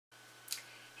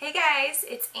Hey guys,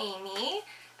 it's Amy.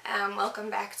 Welcome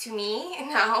back to me.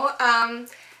 Now,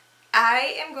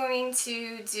 I am going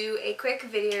to do a quick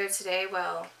video today.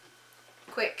 Well,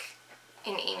 quick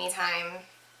in Amy time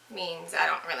means I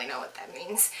don't really know what that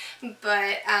means.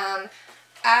 But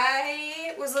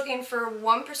I was looking for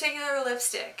one particular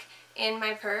lipstick in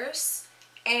my purse,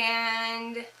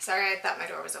 and sorry, I thought my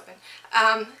door was open.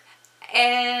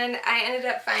 And I ended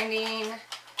up finding,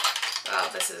 well,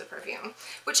 this is a perfume,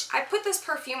 which I put this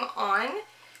perfume on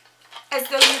as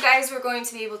though you guys were going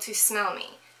to be able to smell me.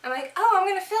 I'm like, oh, I'm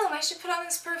gonna film, I should put on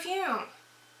this perfume.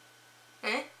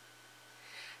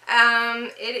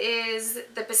 It is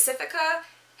the Pacifica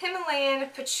Himalayan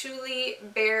Patchouli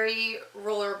Berry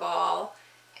Rollerball,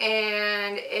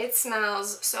 and it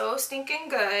smells so stinking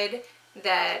good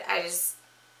that I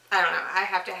don't know, I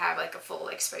have to have like a full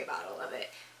spray bottle of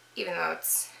it, even though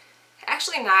it's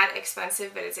actually not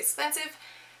expensive, but it's expensive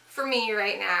for me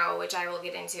right now, which I will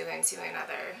get into in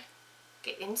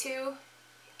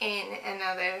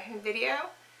another video.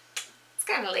 It's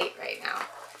kind of late right now.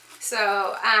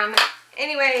 So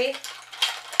anyway,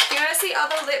 if you want to see all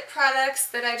the lip products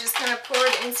that I just kind of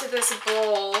poured into this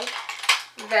bowl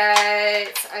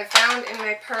that I found in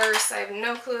my purse, I have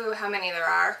no clue how many there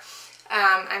are.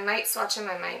 I might swatch them,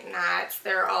 I might not.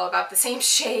 They're all about the same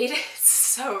shade. It's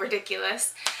so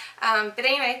ridiculous. But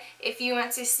anyway, if you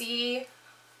want to see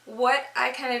what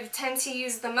I kind of tend to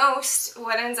use the most,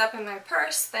 what ends up in my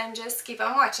purse, then just keep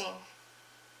on watching.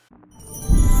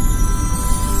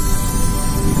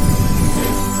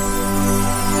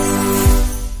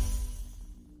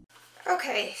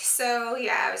 Okay, so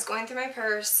yeah, I was going through my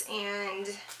purse and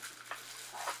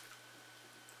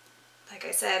like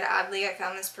I said, oddly I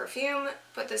found this perfume,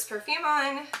 put this perfume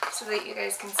on so that you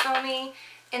guys can smell me,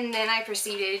 and then I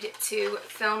proceeded to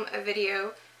film a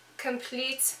video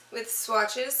complete with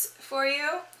swatches for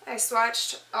you. I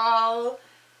swatched all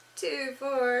 2,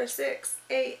 4, 6,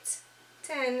 8,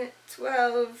 10,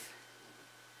 12,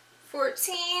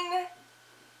 14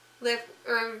 lip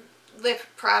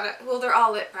product, well, they're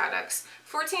all lip products.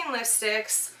 14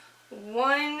 lipsticks,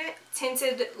 1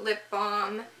 tinted lip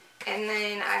balm, and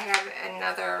then I have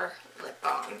another lip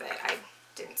balm that I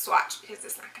didn't swatch because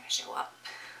it's not going to show up.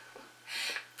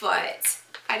 But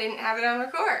I didn't have it on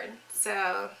record,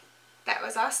 so that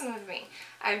was awesome of me.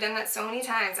 I've done that so many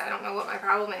times, I don't know what my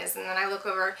problem is, and then I look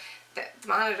over the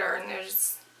monitor and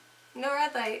there's no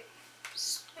red light.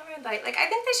 Just no red light. Like, I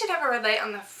think they should have a red light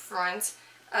on the front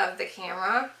of the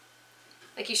camera.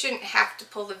 Like, you shouldn't have to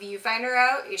pull the viewfinder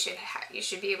out. You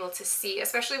should be able to see,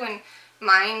 especially when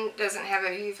mine doesn't have a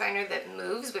viewfinder that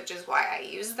moves, which is why I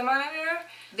use the monitor.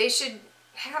 They should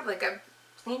have like a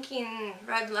blinking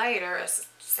red light or a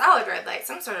solid red light,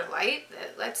 some sort of light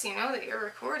that lets you know that you're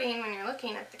recording when you're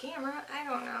looking at the camera. I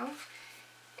don't know.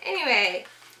 Anyway,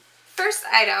 first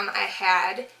item I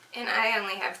had, and I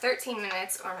only have 13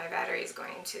 minutes or my battery is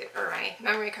going to, or my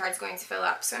memory card is going to fill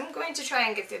up, so I'm going to try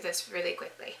and get through this really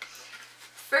quickly.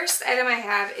 First item I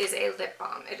have is a lip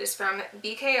balm. It is from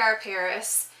BKR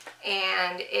Paris,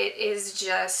 and it is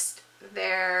just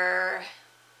their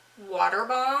water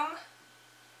balm.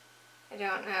 I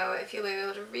don't know if you'll be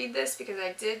able to read this because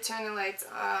I did turn the lights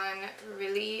on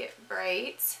really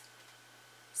bright.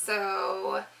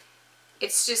 So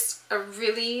it's just a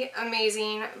really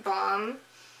amazing balm.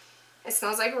 It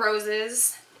smells like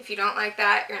roses. If you don't like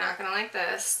that, you're not going to like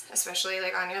this, especially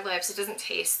like on your lips. It doesn't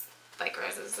taste like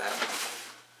roses though.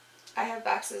 I have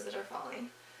boxes that are falling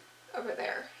over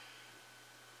there.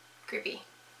 Creepy.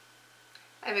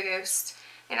 I have a ghost.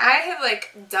 And I have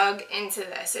like dug into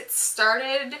this. It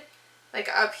started like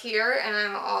up here and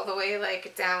I'm all the way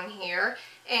like down here,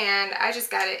 and I just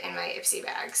got it in my Ipsy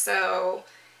bag. So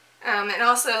and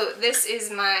also this is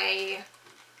my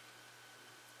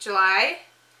July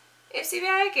Ipsy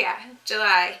bag. Yeah,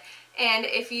 July. And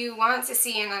if you want to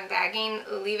see an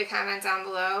unbagging, leave a comment down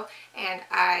below and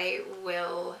I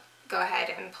will go ahead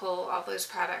and pull all those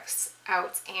products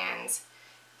out, and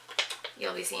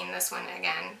you'll be seeing this one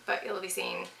again, but you'll be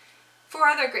seeing 4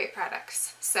 other great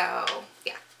products. So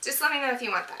yeah, just let me know if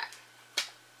you want that.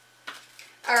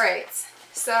 Alright,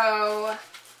 so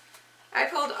I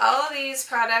pulled all of these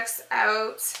products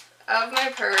out of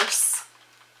my purse,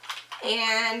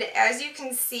 and as you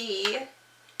can see,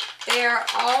 they are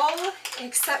all,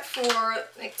 except for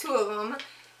like 2 of them,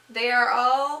 they are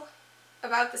all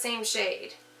about the same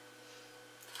shade.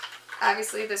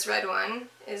 Obviously this red one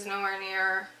is nowhere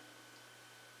near.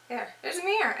 There, there's a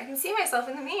mirror. I can see myself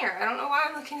in the mirror. I don't know why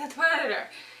I'm looking at the monitor.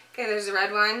 Okay, there's the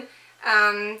red one.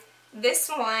 This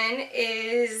one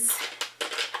is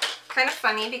kind of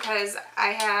funny because I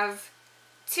have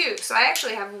 2. So I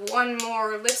actually have one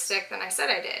more lipstick than I said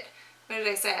I did. What did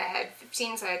I say? I had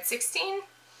 15, so I had 16?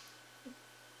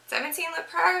 17 lip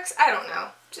products? I don't know.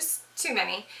 Just too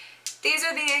many. These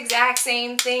are the exact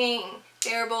same thing.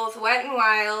 They're both Wet n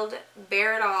Wild,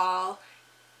 Bare It All.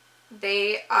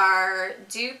 They are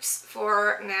dupes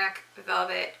for MAC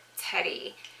Velvet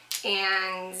Teddy.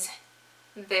 And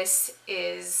this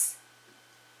is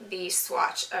the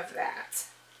swatch of that.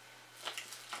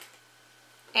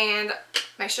 And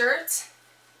my shirt,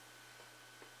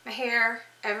 my hair,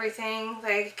 everything,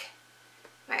 like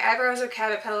my eyebrows are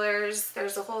caterpillars.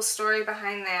 There's a whole story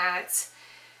behind that.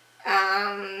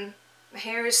 My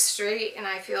hair is straight and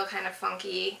I feel kind of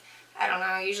funky. I don't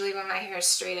know, usually when my hair is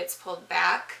straight it's pulled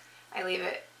back. I leave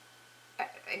it,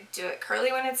 I do it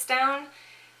curly when it's down.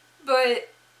 But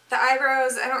the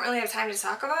eyebrows, I don't really have time to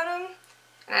talk about them.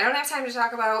 And I don't have time to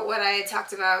talk about what I had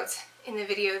talked about in the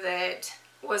video that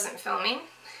wasn't filming.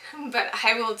 But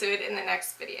I will do it in the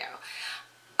next video.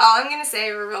 All I'm going to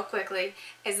say real quickly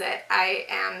is that I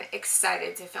am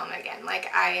excited to film again.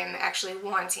 Like, I am actually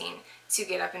wanting to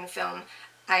get up and film.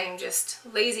 I am just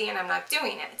lazy and I'm not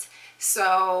doing it.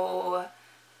 So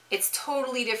it's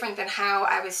totally different than how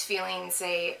I was feeling,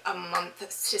 say, a month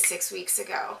to 6 weeks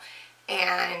ago.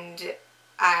 And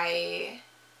I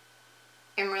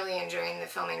am really enjoying the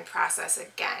filming process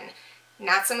again.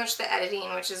 Not so much the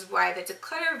editing, which is why the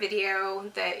declutter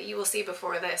video that you will see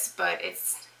before this, but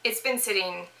it's been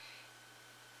sitting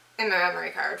in my memory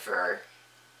card for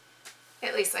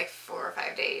at least like 4 or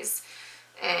 5 days.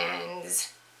 And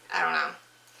I don't know.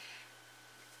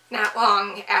 Not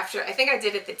long after, I think I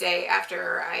did it the day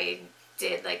after I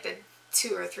did like the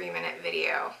 2 or 3 minute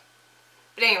video.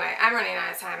 But anyway, I'm running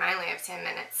out of time. I only have 10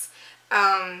 minutes.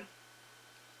 Well,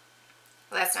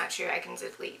 that's not true. I can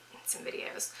delete some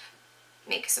videos,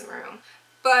 make some room.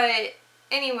 But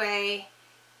anyway,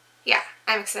 yeah,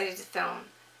 I'm excited to film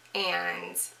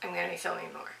and I'm going to be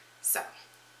filming more. So,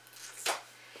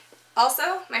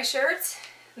 also my shirt,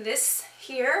 this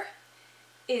here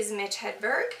is Mitch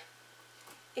Hedberg.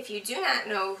 If you do not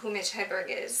know who Mitch Hedberg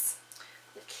is,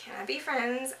 we cannot be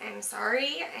friends. I'm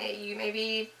sorry. You may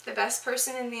be the best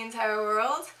person in the entire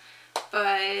world,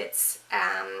 but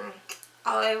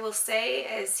all I will say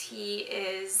is he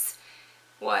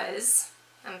was,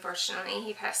 unfortunately,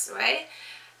 he passed away,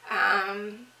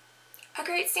 a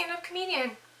great stand-up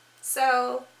comedian.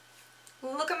 So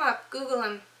look him up, Google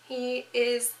him. He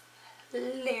is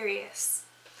hilarious.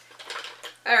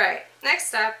 Alright,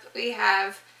 next up we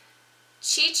have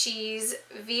Chi Chi's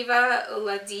Viva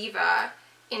La Diva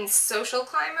in Social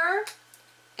Climber.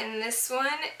 And this one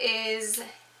is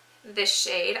this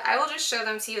shade. I will just show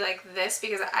them to you like this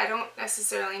because I don't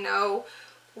necessarily know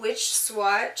which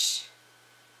swatch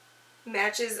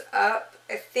matches up.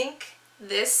 I think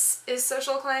this is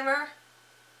Social Climber.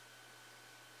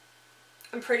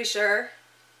 I'm pretty sure.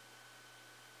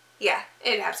 Yeah,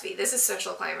 it'd have to be. This is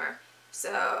Social Climber.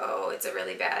 So it's a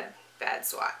really bad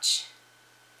swatch.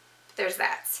 There's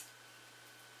that.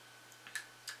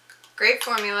 Great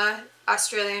formula,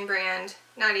 Australian brand.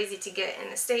 Not easy to get in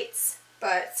the States,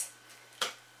 but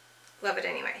love it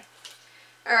anyway.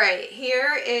 Alright,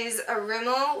 here is a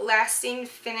Rimmel Lasting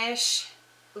Finish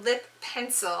Lip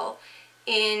Pencil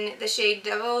in the shade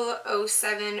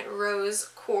 007 Rose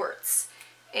Quartz.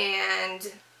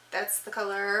 And that's the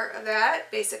color of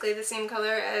that, basically the same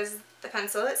color as the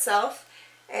pencil itself.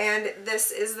 And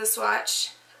this is the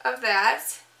swatch of that,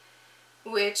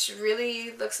 which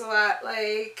really looks a lot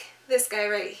like this guy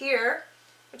right here,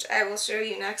 which I will show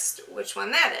you next which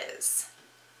one that is.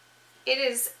 It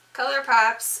is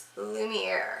ColourPop's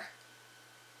Lumiere,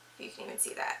 if you can even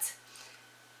see that.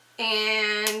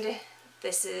 And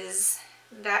this is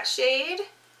that shade.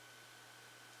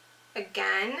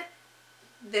 Again,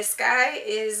 this guy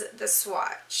is the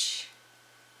swatch.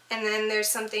 And then there's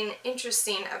something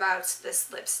interesting about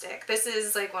this lipstick. This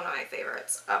is like one of my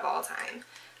favorites of all time.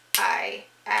 I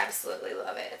absolutely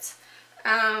love it.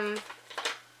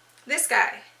 This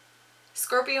guy,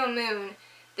 Scorpio Moon.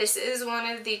 This is one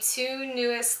of the 2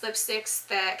 newest lipsticks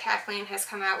that Kathleen has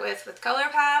come out with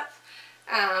ColourPop.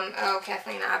 Oh,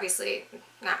 Kathleen not obviously,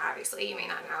 you may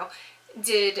not know,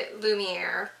 did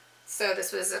Lumiere. So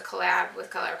this was a collab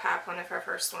with ColourPop, one of her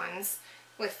first ones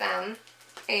with them.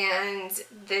 And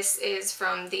this is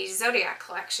from the Zodiac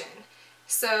collection.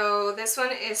 So this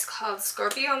one is called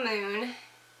Scorpio Moon.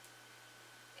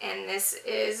 And this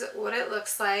is what it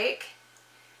looks like.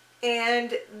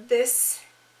 And this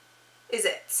is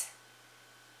it.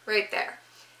 Right there.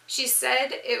 She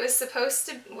said it was supposed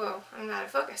to, whoa, I'm not in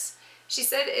focus. She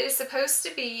said it is supposed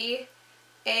to be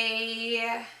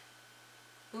a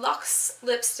Luxe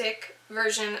lipstick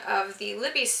version of the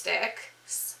Lippy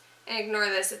Sticks. And ignore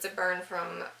this, it's a burn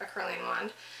from a curling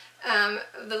wand.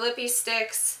 The Lippy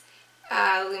Sticks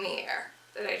Lumiere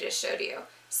that I just showed you.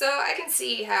 So I can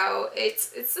see how it's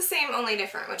the same, only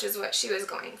different, which is what she was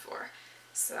going for.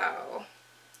 So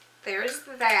there's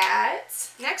that.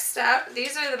 Next up,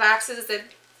 these are the boxes that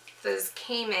those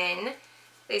came in.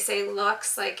 They say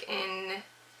Luxe, like in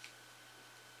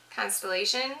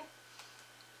constellation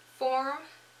form.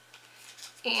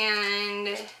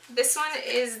 And this one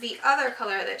is the other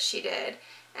color that she did,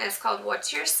 and it's called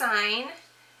What's Your Sign?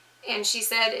 And she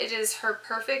said it is her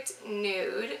perfect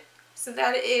nude. So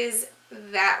that is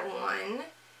that one.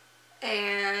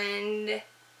 And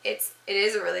it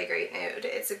is a really great nude.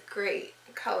 It's a great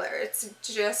color. It's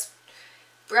just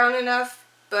brown enough,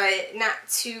 but not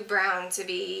too brown to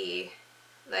be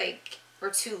like,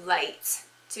 or too light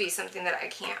to be something that I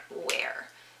can't wear.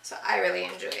 So I really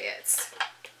enjoy it.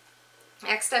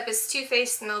 Next up is Too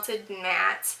Faced Melted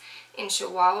Matte in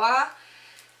Chihuahua.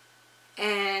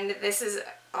 And this is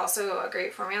also a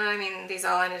great formula. I mean, these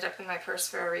all ended up in my purse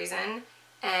for a reason.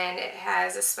 And it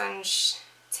has a sponge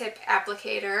tip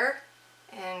applicator,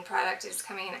 and product is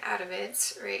coming out of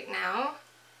it right now.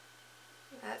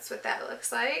 That's what that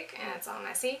looks like, and it's all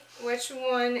messy. Which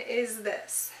one is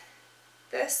this?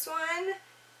 This one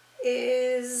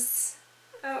is,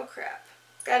 oh crap,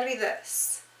 it's gotta be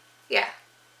this. Yeah.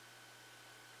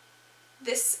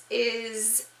 This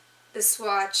is the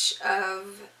swatch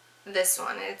of this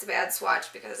one. It's a bad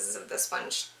swatch because of the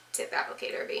sponge tip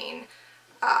applicator being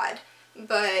odd.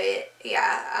 But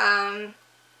yeah,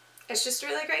 it's just a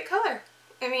really great color.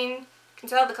 I mean, you can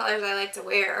tell the colors I like to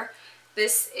wear.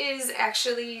 This is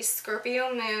actually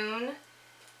Scorpio Moon.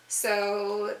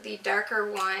 So the darker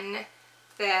one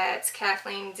that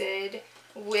Kathleen did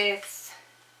with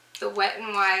the Wet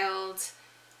n Wild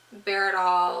Bare It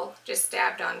All just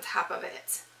dabbed on top of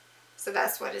it. So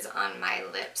that's what is on my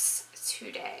lips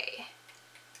today.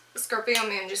 The Scorpio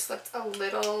Moon just looked a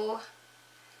little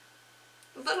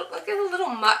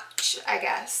much, I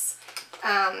guess.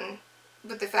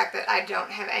 With the fact that I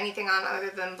don't have anything on other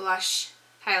than blush,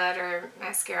 highlighter,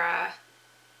 mascara,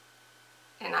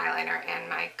 and eyeliner, and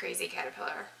my crazy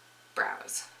caterpillar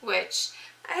brows, which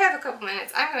I have a couple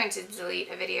minutes. I'm going to delete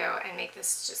a video and make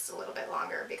this just a little bit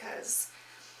longer because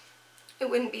it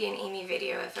wouldn't be an Amy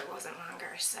video if it wasn't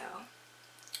longer. So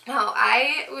no,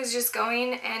 I was just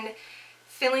going and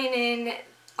filling in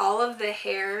all of the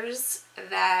hairs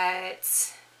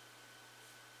that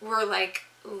were like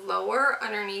lower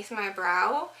underneath my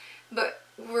brow, but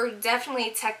were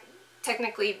definitely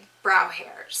technically brow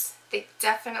hairs. They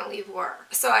definitely were.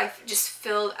 So I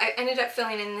ended up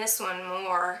filling in this one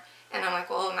more, and I'm like,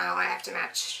 well, now I have to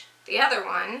match the other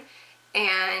one.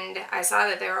 And I saw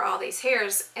that there were all these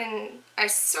hairs, and I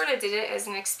sort of did it as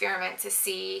an experiment to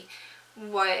see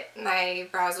what my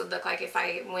brows would look like if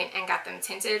I went and got them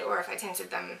tinted, or if I tinted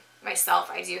them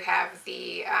myself. I do have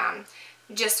the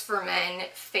Just for Men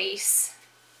face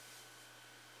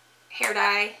hair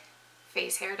dye,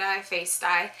 face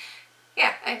dye.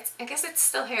 Yeah, I guess it's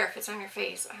still hair if it's on your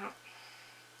face. I don't know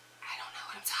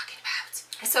what I'm talking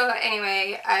about. So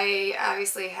anyway, I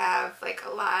obviously have like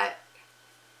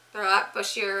they're a lot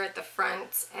bushier at the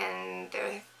front, and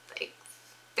they're like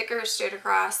thicker straight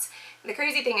across. The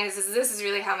crazy thing is this is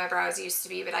really how my brows used to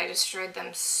be, but I destroyed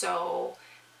them so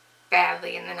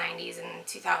badly in the 90s and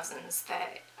 2000s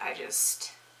that I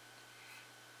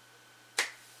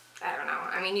don't know.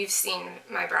 I mean, you've seen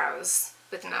my brows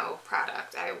with no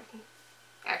product. I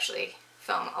actually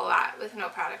film a lot with no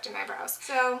product in my brows.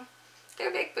 So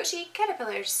they're big bushy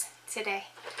caterpillars today.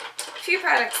 A few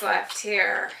products left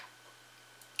here.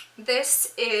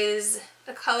 This is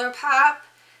the ColourPop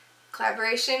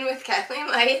collaboration with Kathleen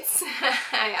Lights.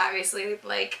 I obviously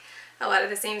like a lot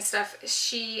of the same stuff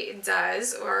she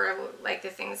does, or like the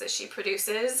things that she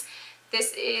produces.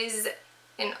 This is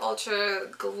an ultra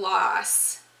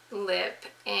gloss lip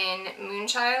in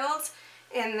Moonchild,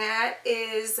 and that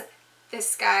is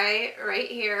this guy right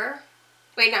here.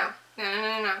 Wait, no,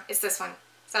 it's this one.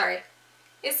 Sorry,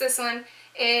 it's this one.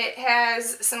 It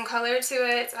has some color to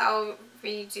it. I'll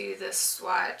redo the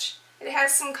swatch. It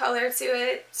has some color to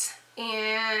it,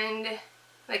 and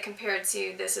like compared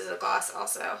to this is a gloss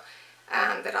also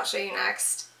that I'll show you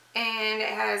next, and it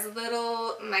has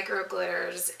little micro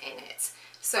glitters in it.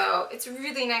 So it's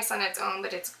really nice on its own,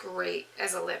 but it's great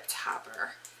as a lip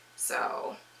topper.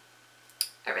 So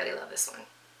I really love this one.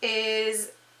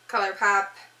 Is ColourPop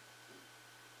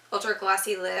Ultra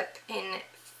Glossy Lip in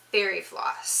Fairy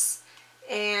Floss.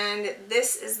 And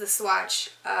this is the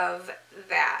swatch of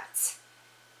that.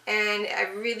 and I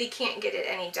really can't get it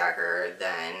any darker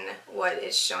than what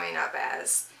it's showing up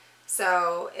as.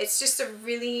 So it's just a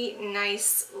really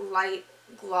nice light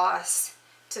gloss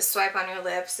to swipe on your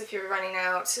lips if you're running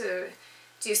out to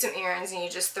do some errands and you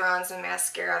just throw on some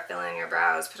mascara, fill in your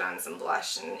brows, put on some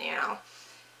blush, and you know,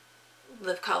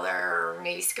 lip color, or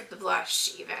maybe skip the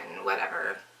blush even,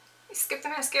 whatever. Skip the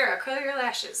mascara, curl your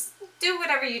lashes, do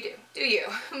whatever you do, do you.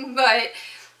 But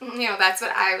you know, that's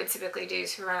what I would typically do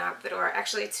to run out the door.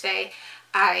 Actually today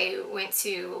I went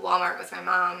to Walmart with my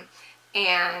mom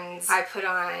and I put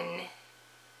on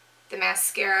the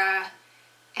mascara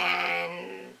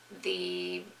and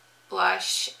the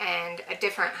blush and a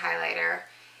different highlighter,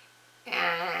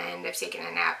 and I've taken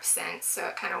a nap since, so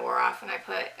it kind of wore off when I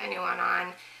put a new one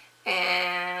on,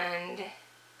 and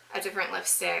a different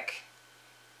lipstick,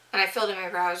 and I filled in my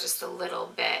brows just a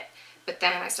little bit, but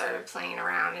then I started playing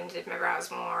around and did my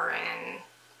brows more, and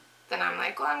then I'm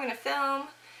like, well, I'm going to film,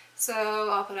 so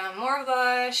I'll put on more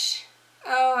blush.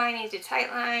 Oh, I need to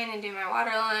tightline and do my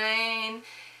waterline.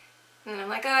 And then I'm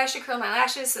like, oh, I should curl my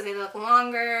lashes so they look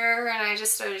longer, and I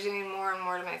just started doing more and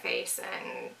more to my face,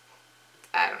 and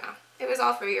I don't know. It was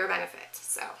all for your benefit,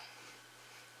 so.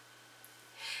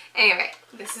 Anyway,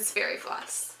 this is Fairy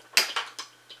Floss.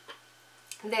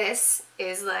 This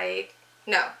is like,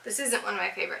 no, this isn't one of my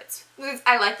favorites.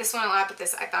 I like this one a lot, but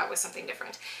this I thought was something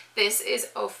different. This is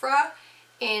Ofra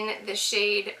in the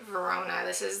shade Verona.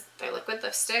 This is their liquid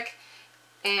lipstick,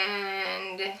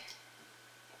 and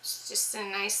it's just a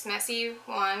nice messy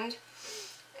wand.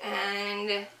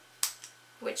 And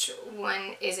which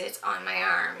one is it on my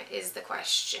arm is the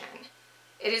question.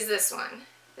 It is this one,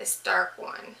 this dark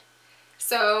one.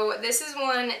 So this is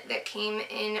one that came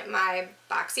in my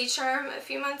BoxyCharm a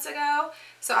few months ago,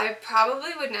 so I probably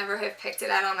would never have picked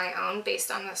it out on my own based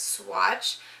on the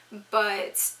swatch,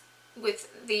 but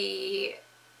with the,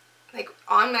 like,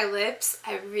 on my lips,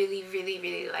 I really, really,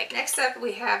 really like it. Next up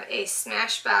we have a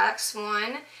Smashbox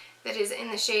one that is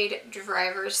in the shade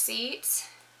Driver's Seat,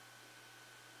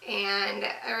 and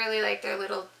I really like their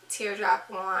little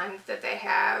teardrop wand that they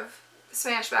have.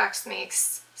 Smashbox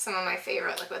makes some of my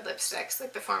favorite liquid lipsticks.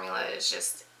 Like, the formula is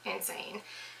just insane.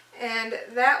 And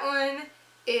that one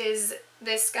is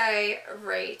this guy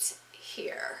right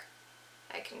here.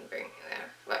 I can bring you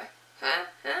there. What? Huh?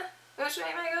 Huh? Which way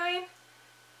am I going?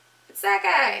 It's that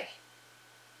guy.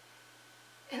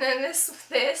 And then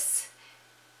this,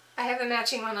 I have a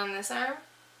matching one on this arm.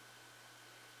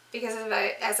 Because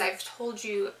as I've told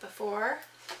you before,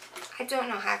 I don't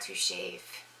know how to shave.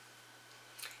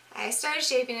 I started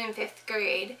shaving in 5th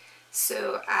grade,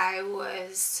 so I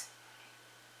was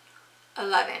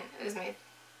 11. It was my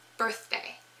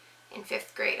birthday in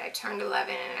 5th grade. I turned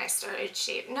 11 and I started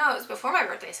shaving. No, it was before my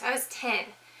birthday, so I was 10.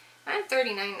 I'm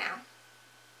 39 now.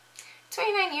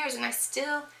 29 years and I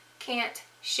still can't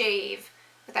shave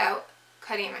without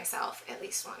cutting myself at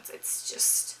least once. It's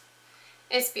just,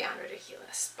 it's beyond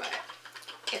ridiculous, but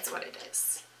it's what it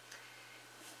is.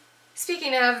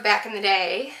 Speaking of back in the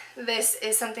day, this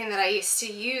is something that I used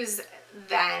to use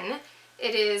then.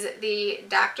 It is the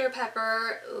Dr.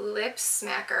 Pepper Lip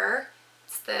Smacker.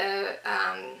 It's the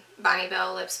Bonnie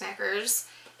Bell Lip Smackers,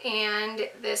 and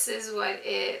this is what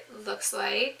it looks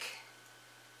like.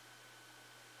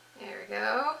 There we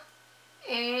go.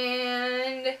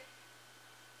 And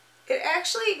it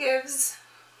actually gives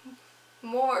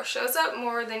more, shows up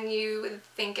more than you would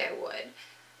think it would.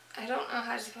 I don't know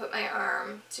how to put my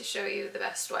arm to show you the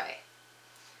best way.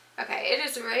 Okay, it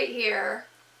is right here,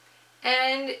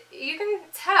 and you can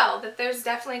tell that there's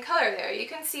definitely color there. You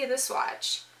can see the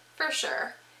swatch, for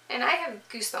sure. And I have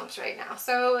goosebumps right now,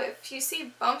 so if you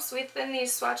see bumps within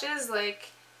these swatches,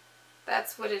 like,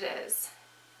 that's what it is.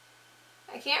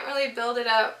 I can't really build it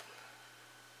up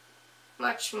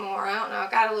much more. I don't know,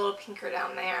 it got a little pinker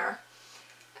down there.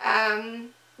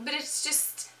 But it's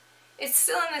just, it's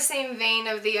still in the same vein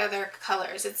of the other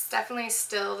colors. It's definitely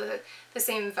still the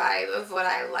same vibe of what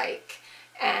I like,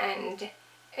 and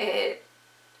it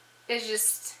is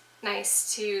just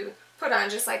nice to put on,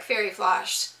 just like Fairy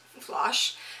Floss,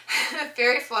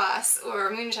 Fairy Floss,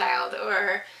 or Moonchild,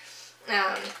 or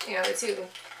you know, the two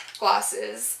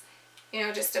glosses. You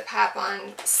know, just to pop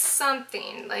on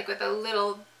something, like with a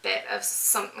little bit of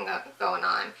something going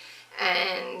on,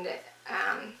 and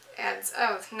adds,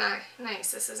 oh,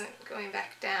 nice, this isn't going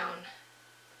back down.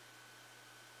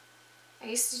 I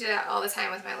used to do that all the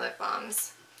time with my lip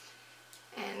balms,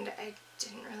 and I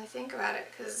didn't really think about it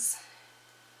because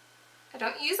I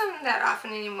don't use them that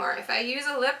often anymore. If I use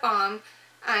a lip balm,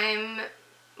 I'm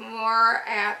more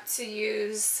apt to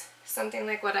use something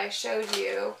like what I showed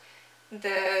you,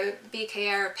 the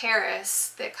BKR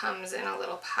Paris that comes in a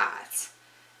little pot.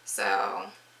 So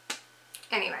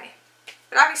anyway,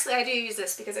 but obviously I do use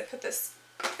this because I put this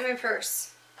in my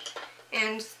purse.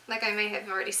 And like I may have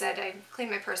already said, I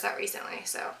cleaned my purse out recently,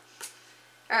 so.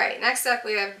 Alright, next up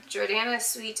we have Jordana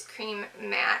Sweet Cream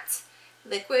Matte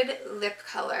Liquid Lip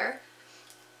Color.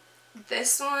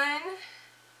 This one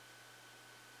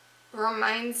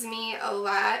reminds me a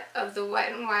lot of the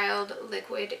Wet n Wild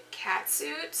Liquid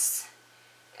Catsuits.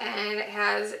 And it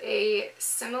has a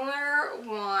similar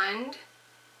wand,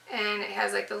 and it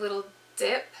has like the little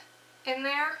dip in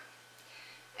there.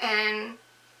 And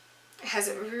it has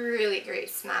a really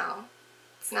great smell.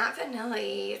 It's not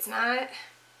vanilla-y, it's not... It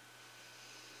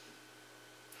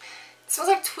smells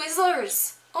like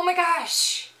Twizzlers. Oh my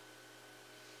gosh.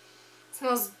 It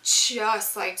smells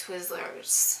just like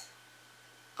Twizzlers.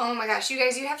 Oh my gosh, you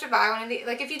guys, you have to buy one of these.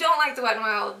 Like, if you don't like the Wet n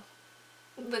Wild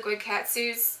Liquid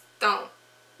Catsuits, don't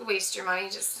waste your money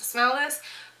just to smell this.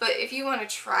 But if you want to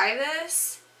try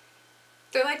this,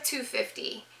 they're like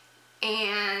 $2.50.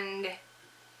 And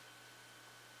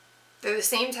they're the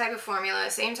same type of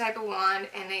formula, same type of wand,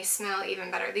 and they smell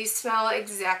even better. These smell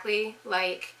exactly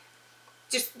like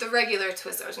just the regular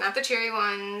Twizzlers, not the cherry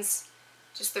ones,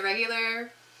 just the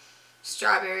regular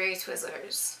strawberry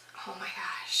Twizzlers. Oh my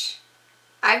gosh.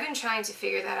 I've been trying to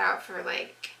figure that out for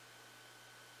like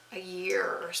a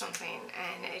year or something,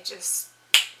 and it just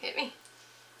hit me.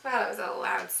 Wow, that was a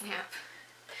loud snap.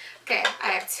 Okay, I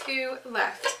have 2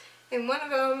 left. And one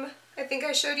of them, I think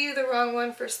I showed you the wrong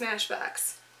one for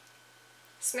Smashbox.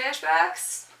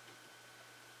 Smashbox,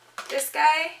 this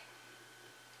guy,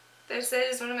 this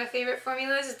is one of my favorite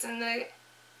formulas. It's in the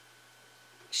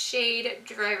shade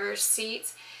Driver's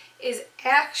Seat, is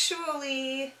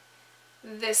actually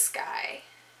this guy.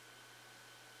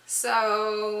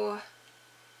 So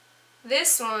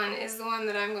this one is the one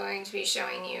that I'm going to be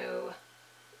showing you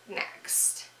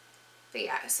next. But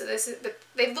yeah, so this is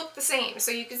they look the same,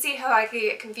 so you can see how I could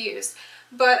get confused.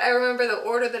 But I remember the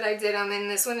order that I did them in.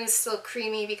 This one is still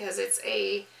creamy because it's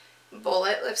a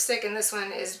bullet lipstick, and this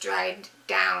one is dried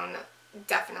down,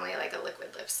 definitely like a liquid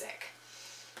lipstick.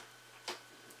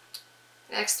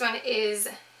 Next one is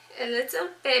a little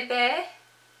baby.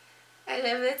 I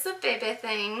love little baby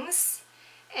things.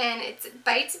 And it's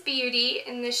Bite Beauty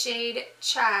in the shade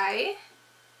Chai.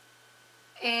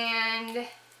 And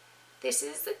this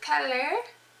is the color.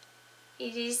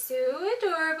 It is so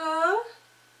adorable.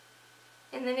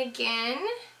 And then again,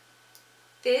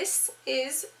 this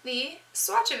is the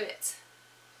swatch of it.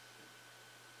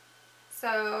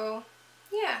 So,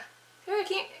 yeah. I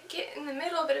can't get in the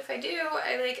middle, but if I do,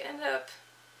 I like end up...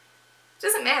 It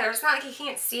doesn't matter. It's not like you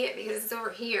can't see it because it's over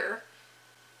here.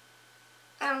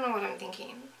 I don't know what I'm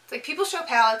thinking. It's like people show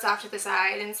palettes off to the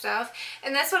side and stuff.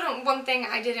 And that's one thing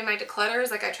I did in my declutter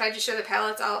is like I tried to show the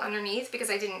palettes all underneath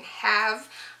because I didn't have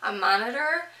a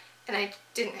monitor and I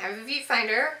didn't have a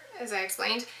viewfinder, as I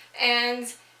explained.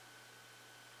 And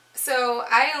so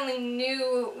I only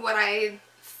knew what I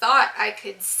thought I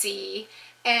could see.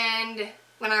 And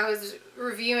when I was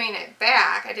reviewing it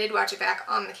back, I did watch it back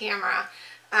on the camera,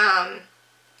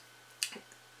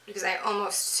 because I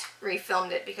almost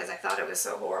refilmed it because I thought it was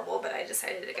so horrible, but I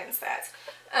decided against that.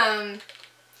 I'm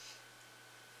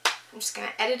just going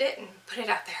to edit it and put it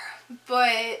out there.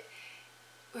 But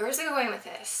where was I going with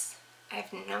this? I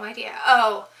have no idea.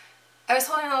 Oh, I was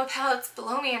holding all the palettes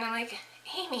below me and I'm like,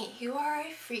 Amy, you are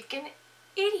a freaking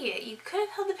idiot. You could have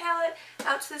held the palette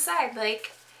out to the side,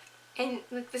 like, and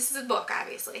like, this is a book,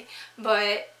 obviously,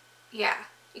 but yeah,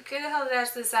 you could have held it out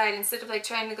to the side instead of like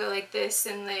trying to go like this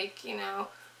and like, you know,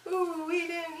 ooh, way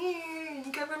down here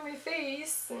and cover my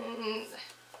face. And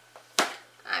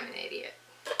I'm an idiot.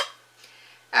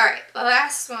 Alright, the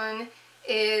last one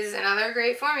is another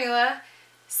great formula,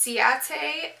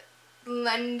 Ciate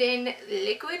London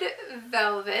Liquid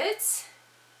Velvet.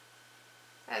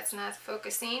 That's not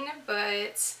focusing,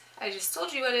 but I just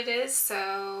told you what it is,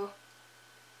 so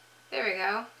there we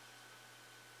go.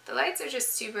 The lights are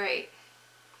just too bright.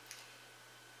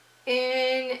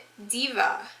 In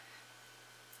Diva.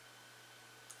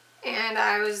 And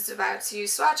I was about to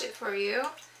swatch it for you,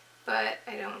 but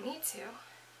I don't need to.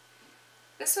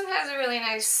 This one has a really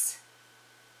nice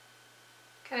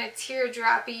kind of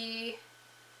teardroppy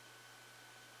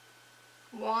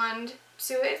wand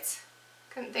to it.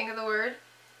 Couldn't think of the word.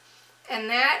 And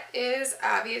that is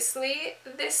obviously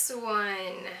this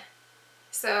one.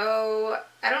 So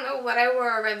I don't know what I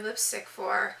wore a red lipstick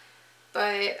for,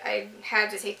 but I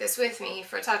had to take this with me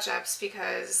for touch-ups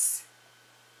because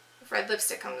if red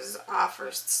lipstick comes off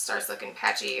or starts looking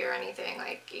patchy or anything,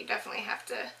 like, you definitely have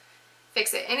to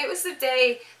fix it. And it was the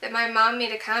day that my mom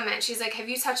made a comment. She's like, have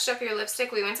you touched up your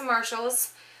lipstick? We went to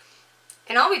Marshall's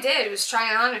And all we did was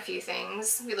try on a few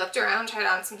things. We looked around, tried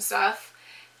on some stuff,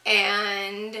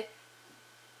 and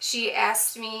she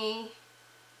asked me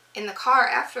in the car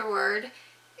afterward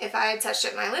if I had touched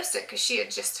up my lipstick, because she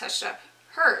had just touched up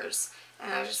hers.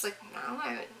 And I was just like, no,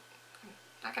 I'm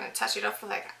not going to touch it up for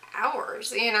like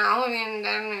hours, you know? I mean,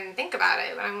 I don't even think about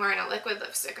it when I'm wearing a liquid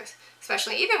lipstick,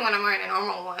 especially even when I'm wearing a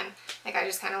normal one. Like, I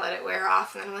just kind of let it wear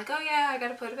off, and then I'm like, oh yeah, I got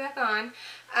to put it back on.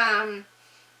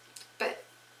 But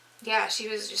yeah, she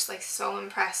was just like so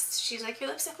impressed. She's like, your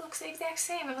lipstick looks the exact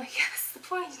same. I'm like, yeah, that's the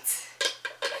point.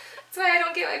 That's why I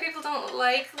don't get why people don't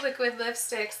like liquid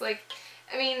lipsticks. Like,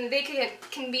 I mean, they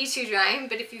can be too drying,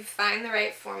 but if you find the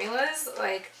right formulas,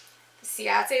 like the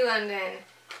Ciate London,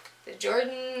 the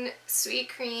Jordan Sweet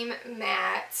Cream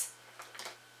Matte,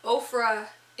 Ofra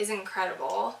is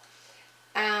incredible.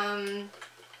 And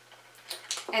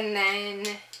then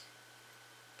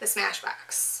the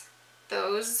Smashbox.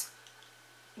 Those,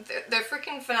 they're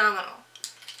freaking phenomenal.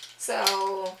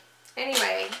 So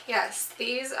anyway, yes,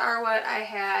 these are what I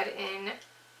had in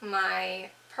my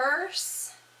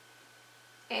purse.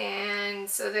 And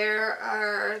so there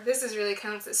are, this is really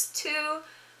counts as 2,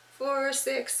 4,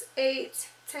 6, 8,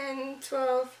 10,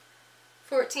 12,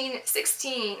 14,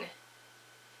 16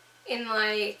 in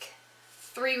like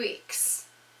 3 weeks.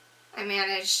 I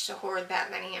managed to hoard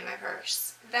that many in my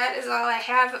purse. That is all I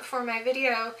have for my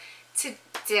video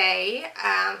today.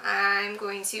 I'm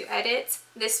going to edit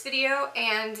this video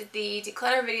and the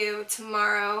declutter video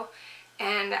tomorrow,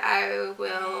 and I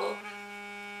will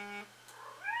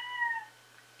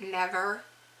never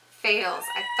fails.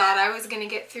 I thought I was going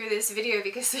to get through this video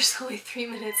because there's only 3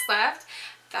 minutes left.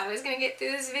 I thought I was going to get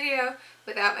through this video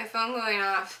without my phone going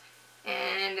off,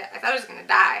 and I thought I was going to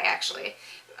die actually.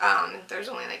 There's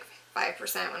only like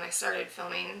 5% when I started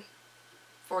filming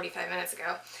 45 minutes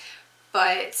ago.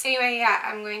 But anyway, yeah,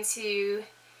 I'm going to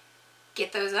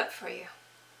get those up for you.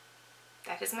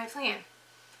 That is my plan.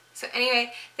 So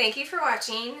anyway, thank you for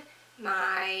watching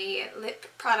my lip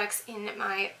products in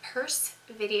my purse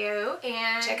video,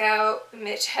 and check out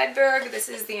Mitch Hedberg. This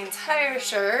is the entire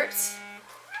shirt.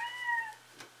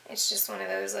 It's just one of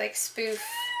those like spoof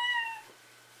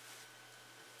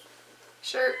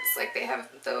shirts, like they have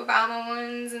the Obama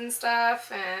ones and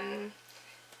stuff, and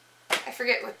I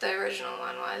forget what the original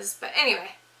one was, but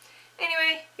anyway,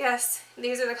 yes,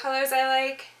 these are the colors I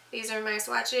like. These are my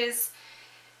swatches,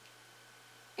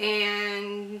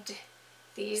 and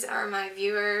these are my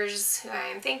viewers who I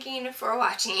am thanking for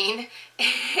watching,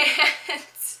 and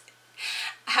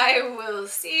I will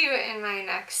see you in my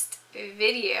next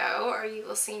video, or you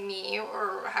will see me,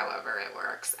 or however it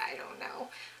works. I don't know.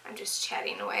 I'm just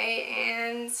chatting away,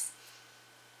 and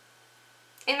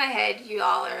in my head you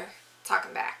all are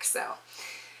talking back. So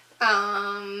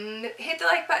hit the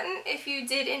like button if you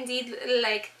did indeed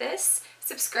like this,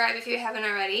 subscribe if you haven't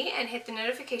already, and hit the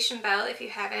notification bell if you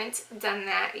haven't done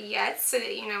that yet, so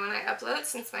that you know when I upload,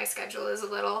 since my schedule is a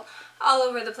little all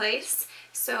over the place.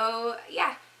 So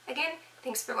yeah, again,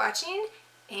 thanks for watching,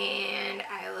 and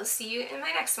I will see you in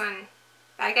my next one.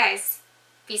 Bye guys.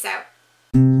 Peace out.